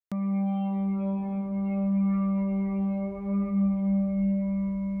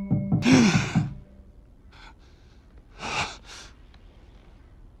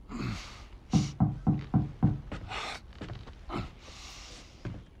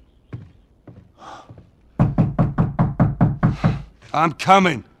I'm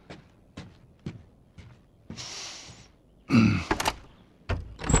coming.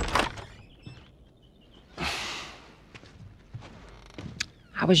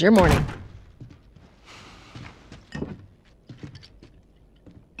 How was your morning?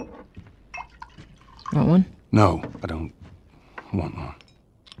 Want one? No, I don't want one.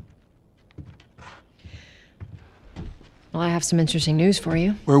 Well, I have some interesting news for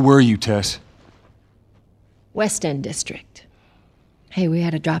you. Where were you, Tess? West End District. Hey, we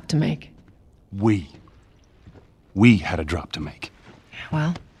had a drop to make. We had a drop to make.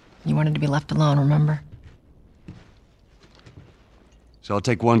 Well, you wanted to be left alone, remember? So I'll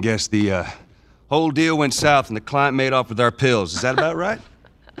take one guess. The whole deal went south and the client made off with our pills. Is that about right?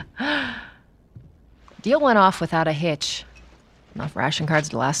 Deal went off without a hitch. Enough ration cards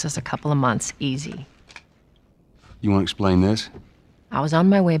to last us a couple of months, easy. You want to explain this? I was on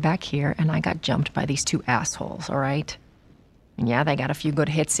my way back here, and I got jumped by these two assholes, all right? And yeah, they got a few good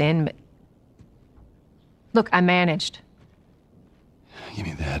hits in, but... Look, I managed. Give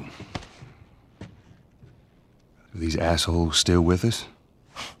me that. Are these assholes still with us?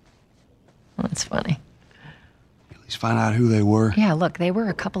 Well, that's funny. At least find out who they were. Yeah, look, they were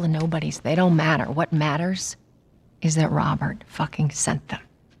a couple of nobodies. They don't matter. What matters is that Robert fucking sent them.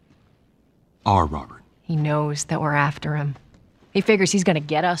 Our Robert. He knows that we're after him. He figures he's gonna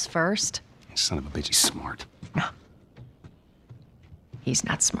get us first. Son of a bitch, he's smart. No. He's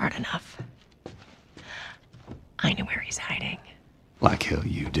not smart enough. I know where he's hiding. Like hell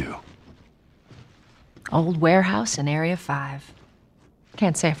you do. Old warehouse in Area 5.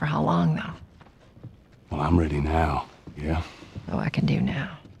 Can't say for how long, though. Well, I'm ready now. Yeah? Oh, I can do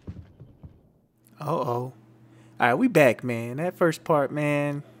now. Uh-oh. Alright, we back, man. That first part,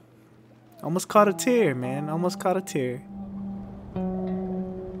 man. Almost caught a tear, man. Almost caught a tear.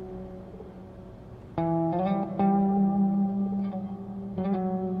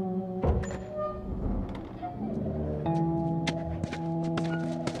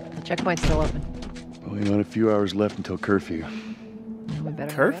 The checkpoint's still open. Only got a few hours left until curfew. Well, we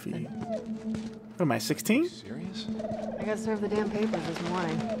better hurry up Curfew? then. What am I, 16? Serious? I gotta serve the damn papers this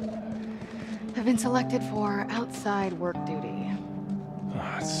morning. I've been selected for outside work duty. Oh,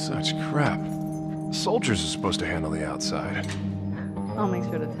 that's such crap. Soldiers are supposed to handle the outside. I'll make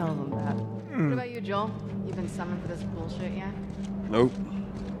sure to tell them that. What about you, Joel? You been summoned for this bullshit yet? Nope.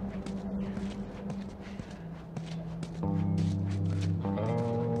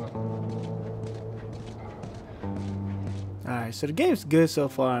 Alright, so the game's good so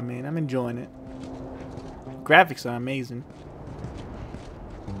far, man. I'm enjoying it. Graphics are amazing.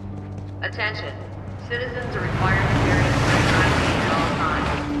 Attention. Citizens are required to carry a ID at all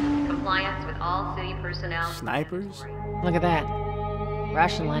times. Compliance with all city personnel. Snipers? Look at that.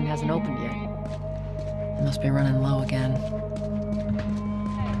 Ration line hasn't opened yet. It must be running low again.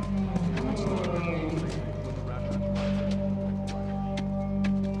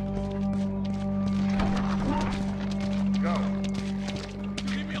 Go.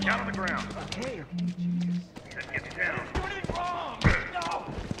 Down on the ground. Okay. Get down. No.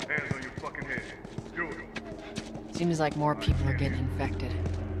 Hands on your fucking head. Do it. Seems like more people are getting infected.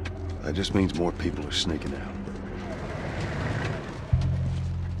 That just means more people are sneaking out.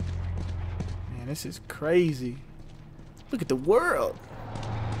 Man, this is crazy. Look at the world.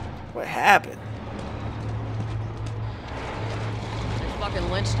 What happened? They fucking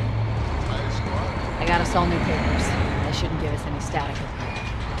lynched him. They got us all new papers. They shouldn't give us any static repair.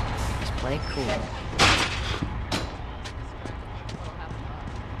 Just play it cool.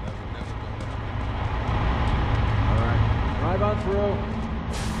 Alright, drive on through.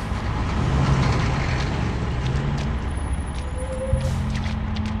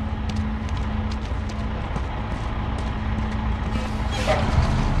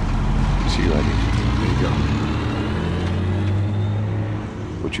 See you later. There you go.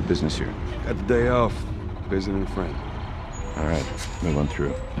 What's your business here? Got the day off. Visiting a friend. All right, move on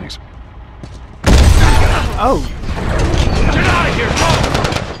through. Thanks. Oh! Get out of here! Go!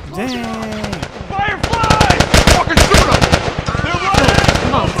 Dang! Firefly! Fucking shoot them! They're running!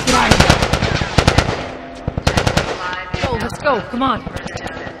 Come on, let's get out of here. Go, let's go, come on.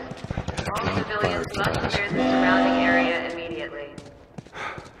 All civilians must clear the surrounding area immediately.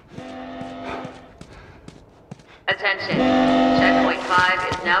 Attention. Checkpoint 5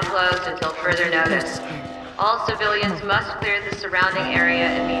 is now closed until further notice. All civilians must clear the surrounding area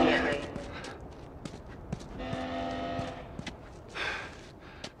immediately.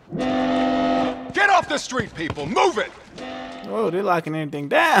 Get off the street, people! Move it! Oh, they're locking everything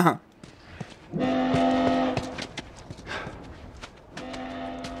down.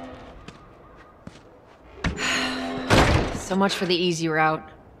 So much for the easy route.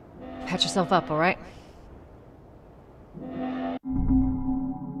 Patch yourself up, all right?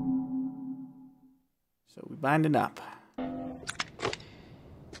 So we binding up.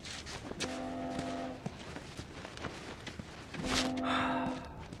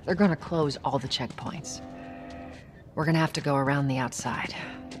 They're gonna close all the checkpoints. We're gonna have to go around the outside.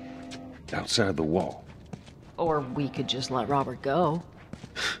 Outside the wall. Or we could just let Robert go.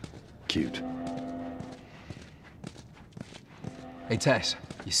 Cute. Hey, Tess,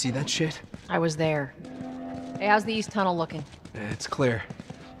 you see that shit? I was there. Hey, how's the east tunnel looking? It's clear.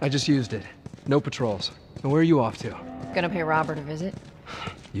 I just used it. No patrols. And where are you off to? Gonna pay Robert a visit?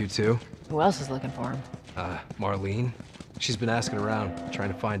 You too? Who else is looking for him? Marlene. She's been asking around,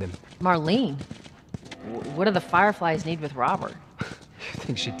 trying to find him. Marlene? What do the Fireflies need with Robert? You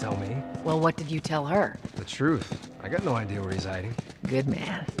think she'd tell me? Well, what did you tell her? The truth. I got no idea where he's hiding. Good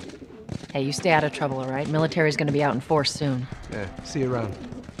man. Hey, you stay out of trouble, all right? Military's gonna be out in force soon. Yeah, see you around.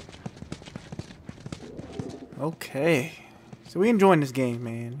 Okay. So we enjoying this game,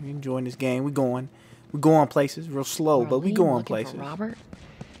 man. We enjoying this game. We going places real slow, but we Marlene going looking places. for Robert?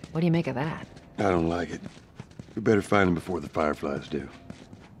 What do you make of that? I don't like it. We better find him before the Fireflies do.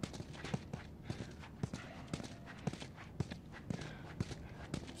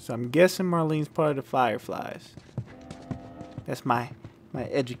 So I'm guessing Marlene's part of the Fireflies. That's my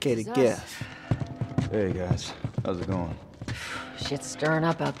educated Jesus. guess. Hey guys, how's it going? Shit's stirring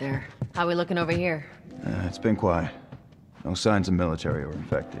up out there. How we looking over here? It's been quiet. No signs of military or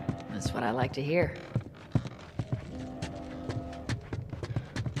infected. That's what I like to hear.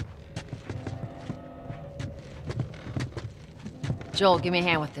 Joel, give me a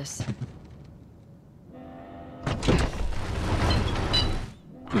hand with this.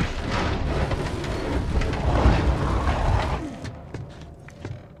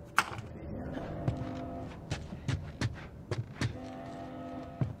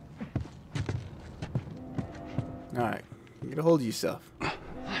 Alright. Get a hold of yourself.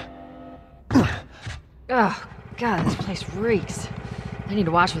 Oh, God, this place reeks. I need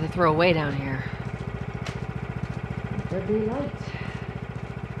to watch what they throw away down here. There'd be light.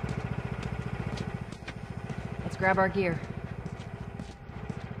 Let's grab our gear.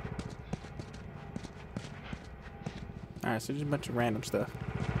 Alright, so just a bunch of random stuff.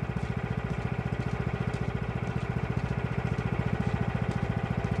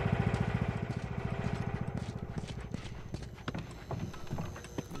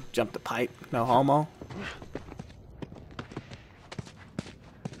 Jump the pipe. No homo.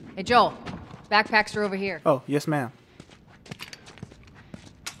 Hey, Joel. Backpacks are over here. Oh, yes, ma'am.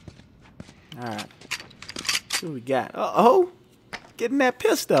 Alright. See what we got. Uh-oh! Getting that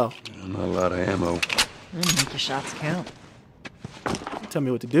pistol. Not a lot of ammo. Make your shots count. Tell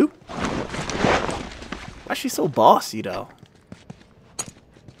me what to do. Why is she so bossy, though?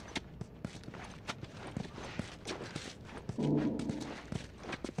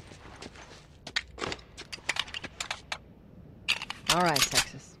 All right,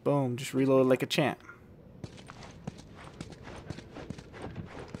 Texas. Boom, just reload like a champ.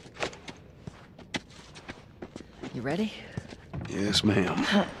 You ready? Yes, ma'am.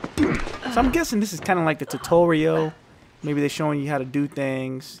 So I'm guessing this is kind of like the tutorial. Maybe they're showing you how to do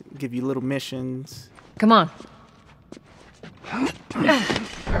things, give you little missions. Come on.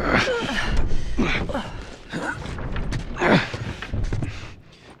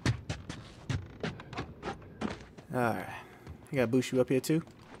 Alright. I gotta boost you up here too.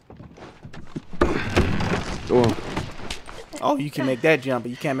 Go on. Oh, you can make that jump,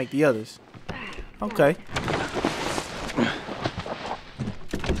 but you can't make the others. Okay.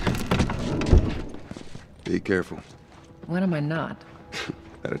 Be careful. When am I not?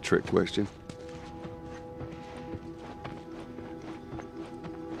 That a trick question?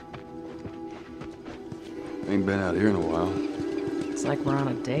 Ain't been out here in a while. It's like we're on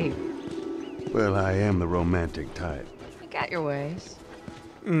a date. Well, I am the romantic type. You got your ways.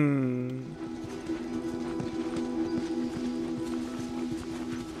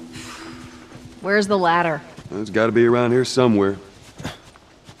 Where's the ladder? It's got to be around here somewhere.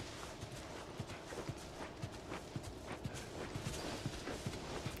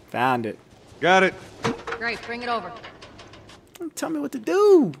 Found it. Got it. Great, bring it over. Tell me what to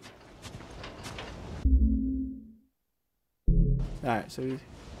do. Alright, so we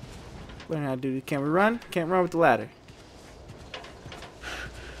learn how to do this. Can we run? Can't run with the ladder.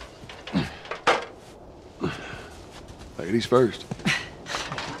 Ladies first.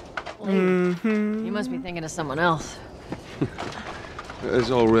 You must be thinking of someone else. That's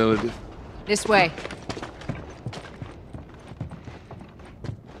all relative. This way.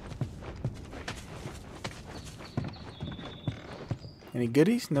 Any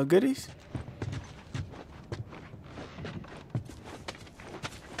goodies? No goodies?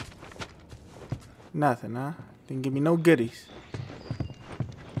 Nothing, huh? Didn't give me no goodies.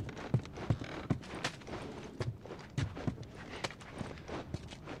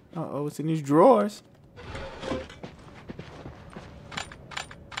 Uh-oh, what's in these drawers?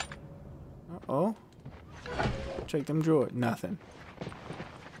 Uh-oh. Check them drawers. Nothing.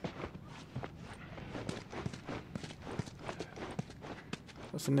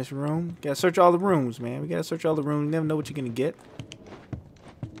 What's in this room? Gotta search all the rooms, man. We gotta search all the rooms. You never know what you're gonna get.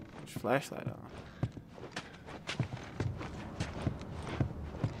 There's a flashlight on.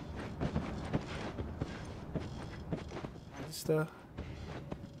 Stuff.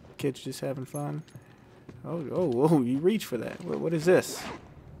 Kids just having fun. Oh, you reach for that. What is this?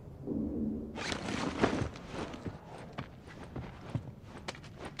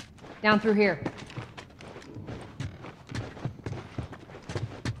 Down through here.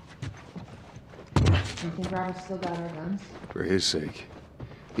 You think Robert's still got our guns? For his sake,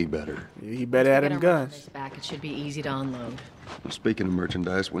 he better. He better have them guns. Back, it should be easy to unload. Well, speaking of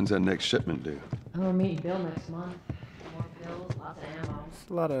merchandise, when's that next shipment due? Oh, meeting Bill next month. More pills, lots of ammo. It's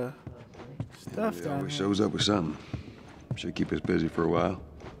a lot of stuff He down always here. shows up with something. Should keep us busy for a while.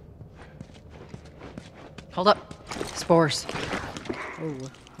 Hold up. Spores. Oh,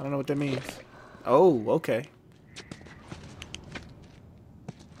 I don't know what that means. Oh, okay.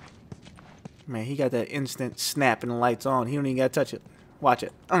 Man, he got that instant snap and the lights on. He don't even gotta touch it. Watch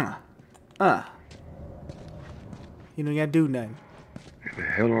it. He don't even gotta do nothing. Where the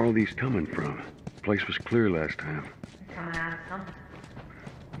hell are all these coming from? The place was clear last time. Coming out of something.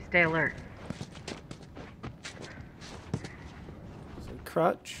 You stay alert. It's a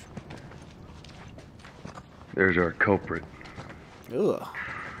crutch. There's our culprit. Ugh.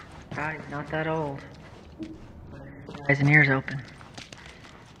 God, he's not that old. Eyes and ears open.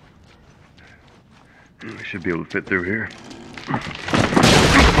 We should be able to fit through here.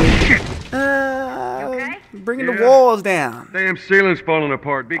 okay? Bringing the walls down. Damn ceiling's falling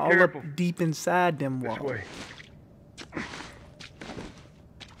apart. Be All careful. up deep inside them walls. This way.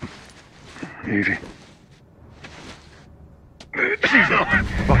 Easy.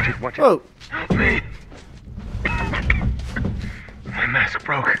 Watch it, watch it. Oh. Help me. My mask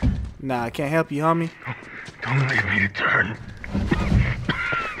broke. Nah, I can't help you, homie. Don't leave me to turn.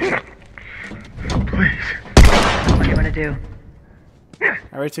 Please. What do you want to do? I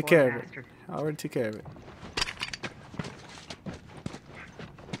already took care of it. Bastard. I already took care of it.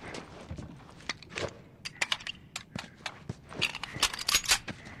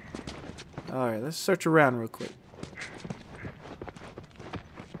 Alright, let's search around real quick.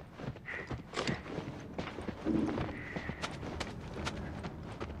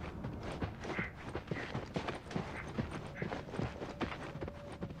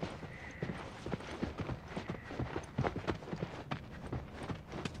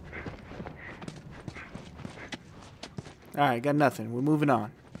 Alright, got nothing. We're moving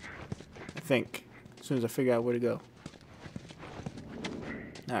on. I think. As soon as I figure out where to go.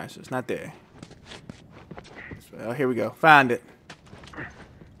 Alright, so it's not there. Oh, here we go. Found it.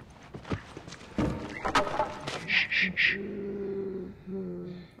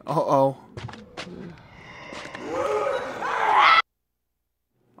 Uh-oh.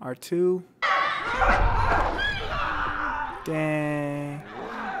 R2. Dang.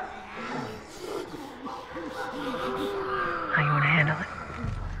 How you want to handle it?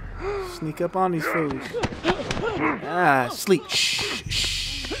 Sneak up on these fools. Ah, sleep. Shh,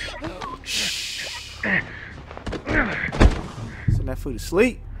 shh, shh. Send that fool to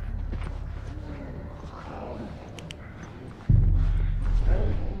sleep.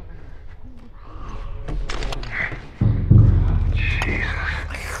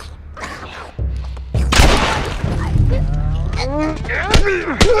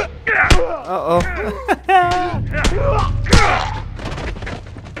 Uh-oh.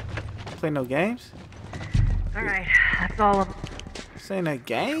 Play no games? Alright, that's all of them. This ain't a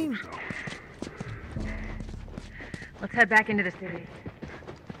game? Let's head back into the city.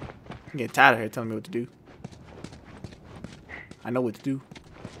 I'm getting tired of her telling me what to do. I know what to do.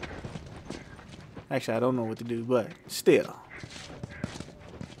 Actually, I don't know what to do, but still.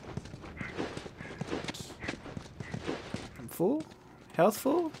 I'm full? Health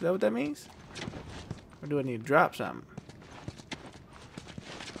full? Is that what that means? Or do I need to drop something?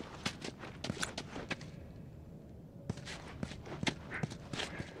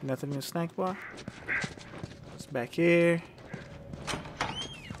 Nothing in the snack bar? It's back here.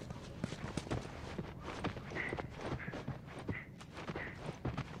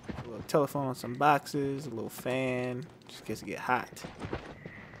 telephone on some boxes, a little fan, just in case it get hot.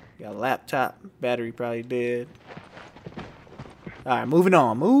 Got a laptop, battery probably dead. Alright, moving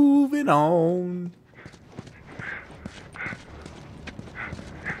on, moving on.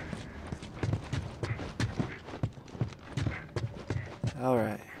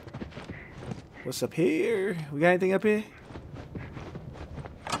 Alright. What's up here? We got anything up here?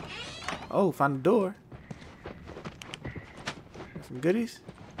 Oh, found the door. Some goodies?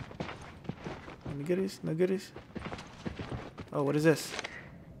 Any goodies? No goodies? Oh, what is this?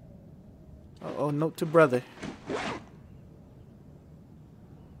 Oh, note to brother.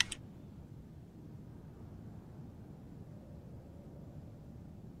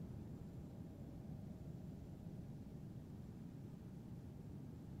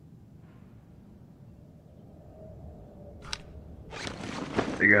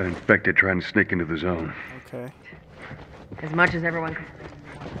 They got infected trying to sneak into the zone. Okay. As much as everyone could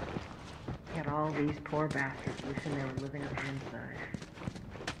get all these poor bastards wishing they were living on the inside.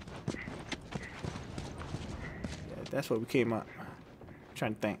 Yeah, that's what we came up.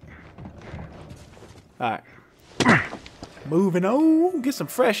 Trying to think. Alright. Moving on. Get some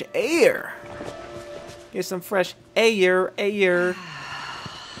fresh air. Get some fresh air.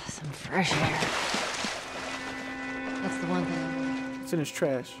 Some fresh air. That's the one thing. It's in his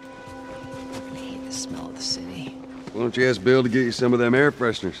trash. I hate the smell of the city. Why don't you ask Bill to get you some of them air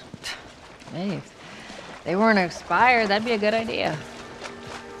fresheners? Hey, if they weren't expired, that'd be a good idea.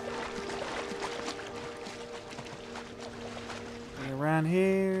 Around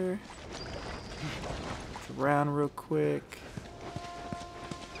here. Around real quick.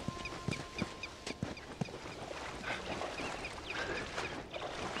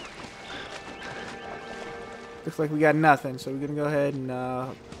 Looks like we got nothing, so we're gonna go ahead and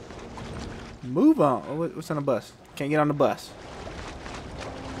move on. Oh, what's on the bus? Can't get on the bus.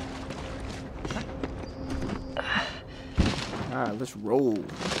 Alright, let's roll.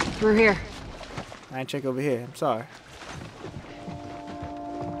 Through here. I ain't check over here. I'm sorry.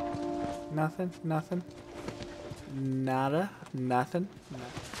 Nothing. Nada. Nothing.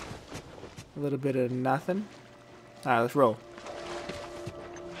 A little bit of nothing. Alright, let's roll.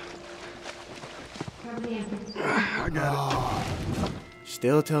 I got it.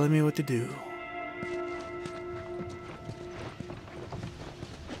 Still telling me what to do.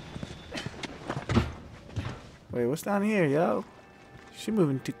 Wait, what's down here, yo? She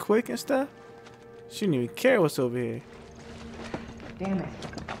moving too quick and stuff? She didn't even care what's over here. Damn it.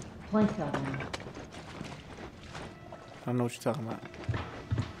 Planks out there. I don't know what you're talking about.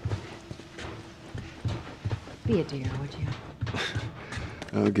 Be a dear, would you?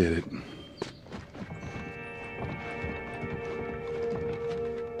 I'll get it.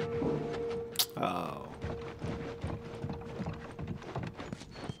 Oh.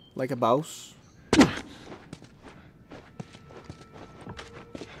 Like a boss.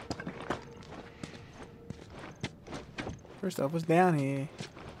 First off, what's down here?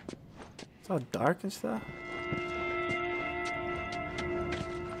 It's all dark and stuff.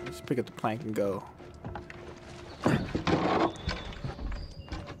 Let's pick up the plank and go.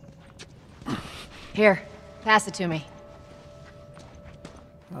 Here, pass it to me.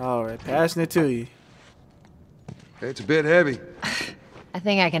 Alright, passing it to you. It's a bit heavy. I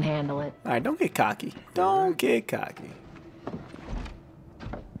think I can handle it. Alright, don't get cocky. Don't get cocky.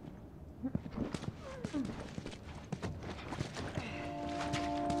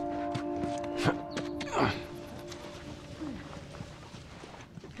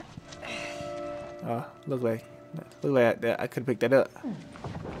 Look like that. I could have picked that up,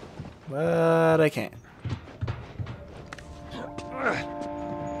 but I can't.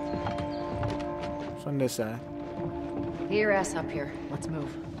 It's on this side. Get your ass up here. Let's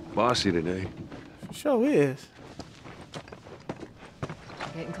move. Bossy today. Sure is.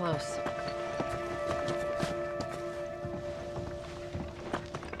 Getting close.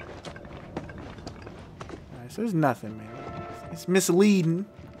 Alright, so there's nothing, man. It's misleading.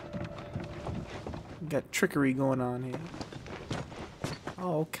 Got trickery going on here.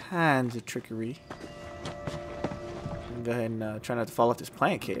 All kinds of trickery. Go ahead and try not to fall off this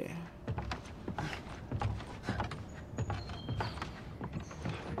plank here.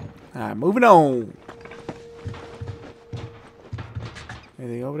 Alright, moving on.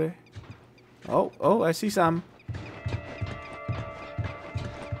 Anything over there? Oh, I see something.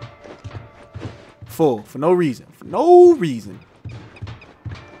 Full, for no reason. For no reason.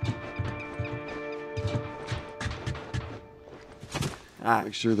 Alright.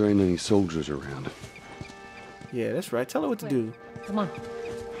 Make sure there ain't any soldiers around. Yeah, that's right. Tell her what to do. Come on.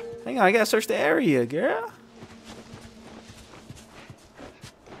 Hang on, I gotta search the area, girl.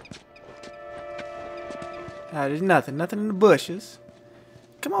 There's nothing in the bushes.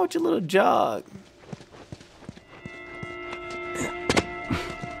 Come on with your little jog.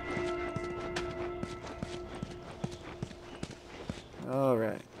 All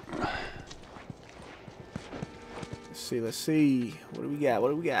right. Let's see. What do we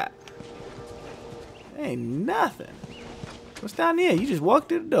got? Ain't nothing. What's down there? You just walked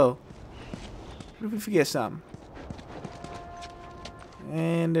through the door. What if we forget something?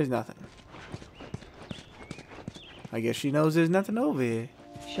 And there's nothing. I guess she knows there's nothing over here.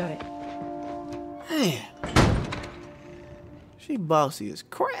 Shut it. Man. She bossy as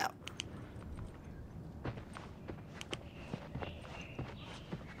crap.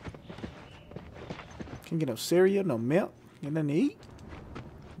 Can't get no cereal, no milk, ain't nothing to eat.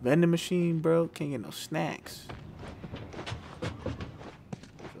 Vending machine broke, can't get no snacks.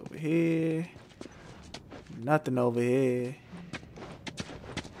 Over here. Nothing over here.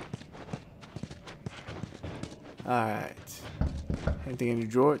 Alright. Anything in your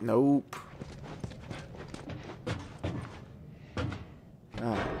drawer? Nope.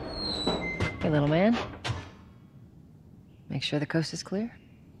 Alright. Hey, little man. Make sure the coast is clear.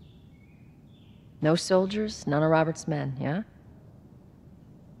 No soldiers, none of Robert's men, yeah?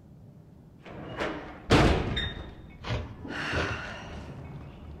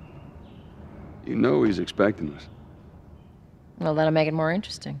 You know he's expecting us. Well, that'll make it more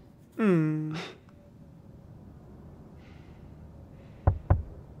interesting.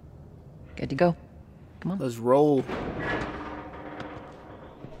 Good to go. Come on. Let's roll.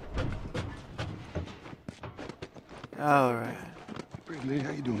 Alright. Lady,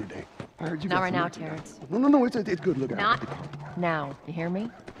 how you doing today? I heard you Not got right some now, work to do. Terrence. No, it's good. Look out. Not now. You hear me?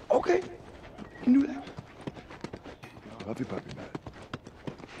 Okay. You can do that. Puppy, man.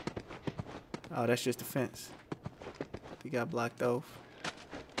 Oh, that's just the fence. He got blocked off.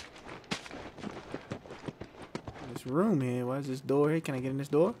 This room here. Why is this door here? Can I get in this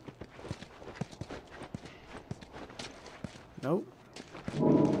door? Nope.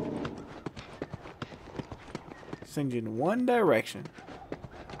 Send you in one direction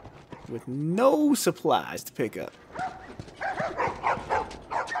with no supplies to pick up.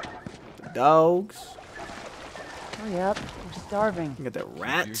 The dogs. Hurry up. We're starving. You got the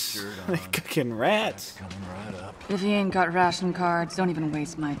rats. Cooking rats. If you ain't got ration cards, don't even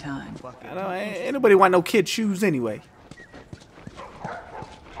waste my time. I don't. Ain't nobody want no kid shoes anyway.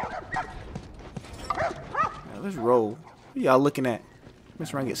 Now, let's roll. What y'all looking at?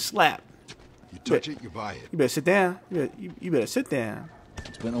 Mess around and get slapped. You touch it, you buy it. You better sit down. You better sit down.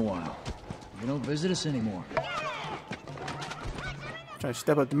 It's been a while. You don't visit us anymore. Trying to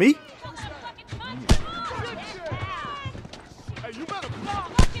step up to me?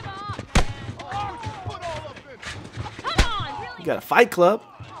 You got a fight club?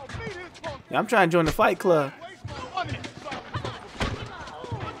 Yeah, I'm trying to join the fight club.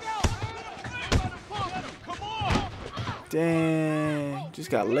 Dang, just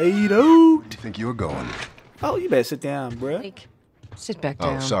got laid out. Where do you think you were going? Oh, you better sit down, bruh. Sit back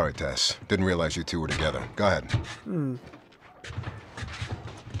down. Oh, sorry, Tess. Didn't realize you two were together. Go ahead. I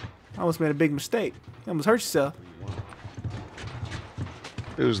almost made a big mistake. You almost hurt yourself.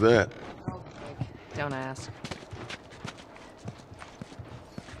 Who's that? Don't ask.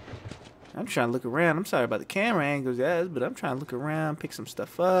 I'm trying to look around. I'm sorry about the camera angles, guys, but I'm trying to look around, pick some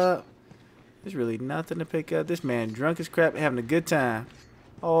stuff up. There's really nothing to pick up. This man drunk as crap, having a good time,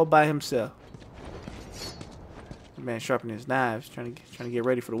 all by himself. The man sharpening his knives, trying to get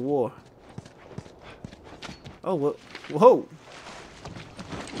ready for the war. Oh, whoa!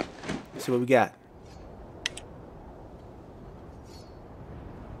 Let's see what we got.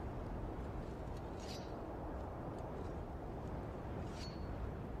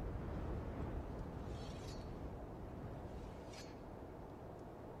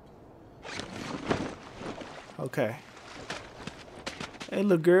 Okay. Hey,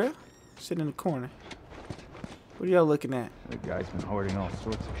 little girl. Sitting in the corner. What are y'all looking at? The guy's been hoarding all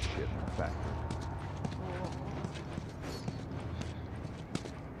sorts of shit in the factory.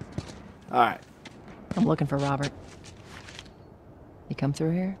 Alright. I'm looking for Robert. You come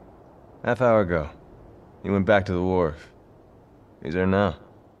through here? Half hour ago. He went back to the wharf. He's there now.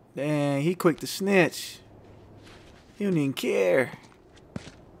 Dang, he quick to snitch. He don't even care.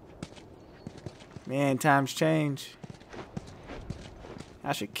 Man, times change.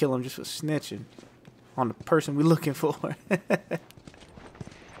 I should kill him just for snitching on the person we're looking for.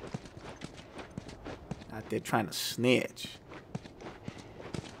 Out there trying to snitch.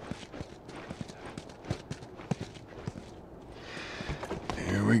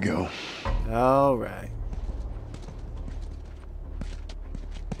 Here we go. All right.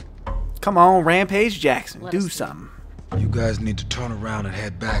 Come on, Rampage Jackson, do something. You guys need to turn around and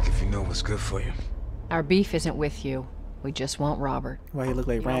head back if you know what's good for you. Our beef isn't with you. We just want Robert. Why he look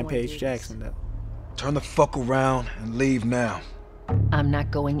like Rampage Jackson, though? Turn the fuck around and leave now. I'm not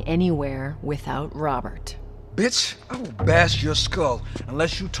going anywhere without Robert. Bitch, I will bash your skull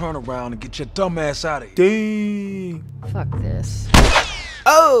unless you turn around and get your dumb ass out of here. Dang. Fuck this.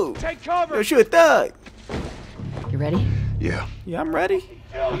 Oh! Take cover! Yo, shoot a thug! You ready? Yeah. Yeah, I'm ready.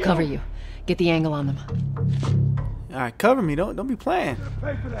 I'll cover you. Get the angle on them. Alright, cover me. Don't be playing.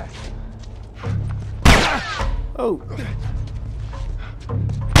 Pay for that. Oh.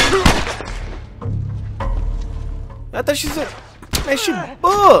 I thought she said, man, she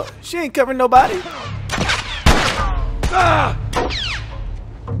bull. She ain't covering nobody.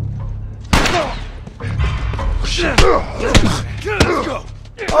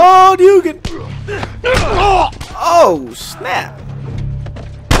 Oh, Dugan. Oh, snap.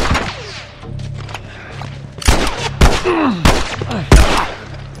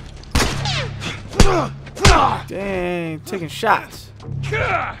 Dang, taking shots.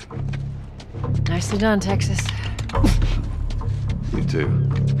 Nicely done, Texas. You too.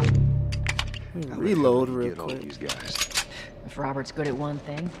 Reload real quick. These guys. If Robert's good at one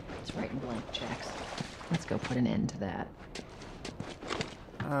thing, it's writing blank checks. Let's go put an end to that.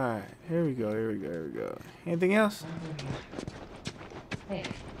 Alright, here we go, here we go, here we go. Anything else? Hey,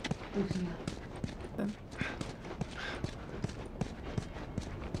 loosen up.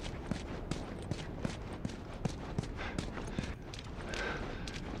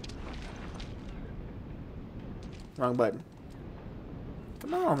 Wrong button.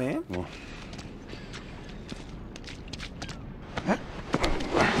 Come on, man. Well.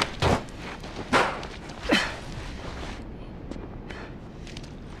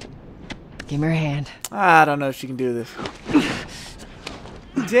 Give me your hand. I don't know if she can do this.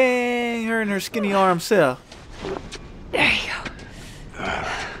 Dang, her and her skinny arm self. There you go.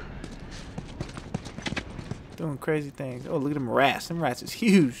 Doing crazy things. Oh, look at them rats. Them rats is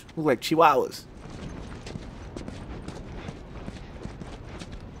huge. Look like chihuahuas.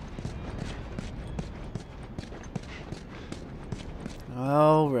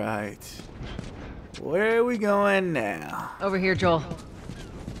 All right. Where are we going now? Over here, Joel.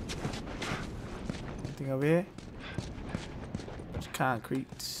 Anything over here? There's concrete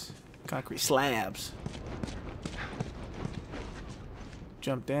slabs.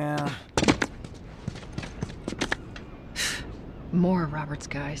 Jump down. More of Robert's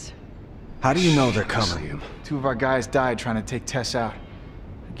guys. How do you know they're coming? Two of our guys died trying to take Tess out.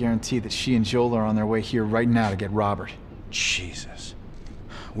 I guarantee that she and Joel are on their way here right now to get Robert. Jesus.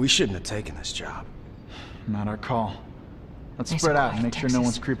 We shouldn't have taken this job. Not our call. Let's Nice spread out and quiet, make sure no Texas.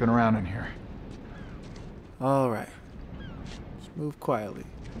 one's creeping around in here. All right. Let's move quietly.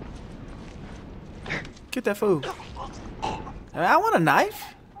 Get that food. I want a knife.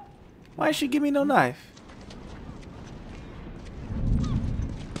 Why did she give me no knife?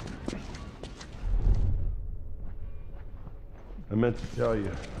 I meant to tell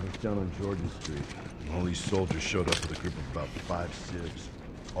you, I was down on Jordan Street, and all these soldiers showed up with a group of about 5 civs,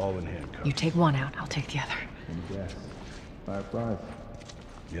 all in handcuffs. You take one out, I'll take the other. Yes. Fireflies.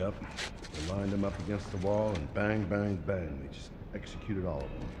 Yep. They lined them up against the wall, and bang, bang, bang. They just executed all of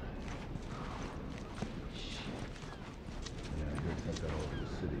them. Yeah, I heard that all over the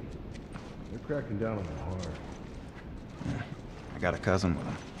city. They're cracking down on them hard. Yeah. I got a cousin with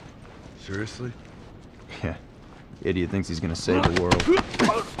him. Seriously? Yeah. Idiot thinks he's gonna save the world.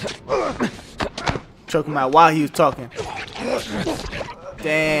 Choke him out while he was talking.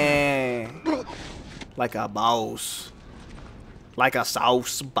 Dang. Like a boss. Like a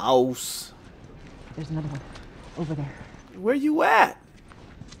sauce boss. There's another one. Over there. Where you at?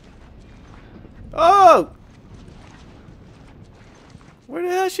 Oh! Where the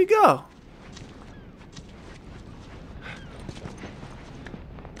hell she go?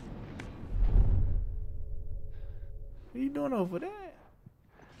 What are you doing over there?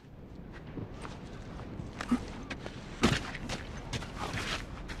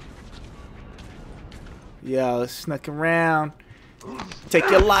 Yo, snuck around. Take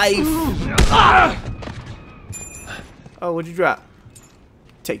your life. Oh, what'd you drop?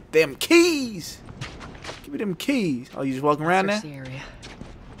 Take them keys. Give me them keys. Oh, you just walking around there? Search the area.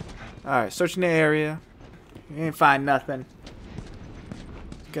 Alright, searching the area. You ain't find nothing.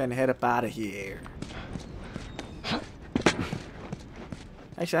 Gonna head up out of here.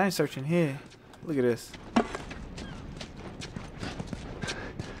 Actually, I ain't searching here. Look at this.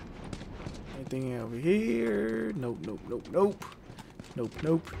 Anything over here? Nope, nope, nope, nope. Nope,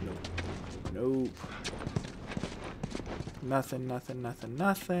 nope, nope, nope. Nothing, nothing, nothing,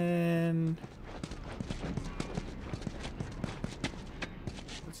 nothing.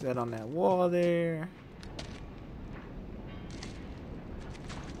 What's that on that wall there?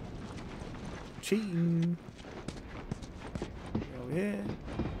 Cheating. Over here.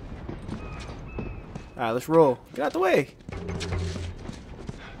 Alright, let's roll. Get out the way.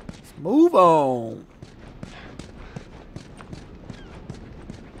 Let's move on.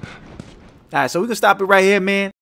 Alright, so we can stop it right here, man.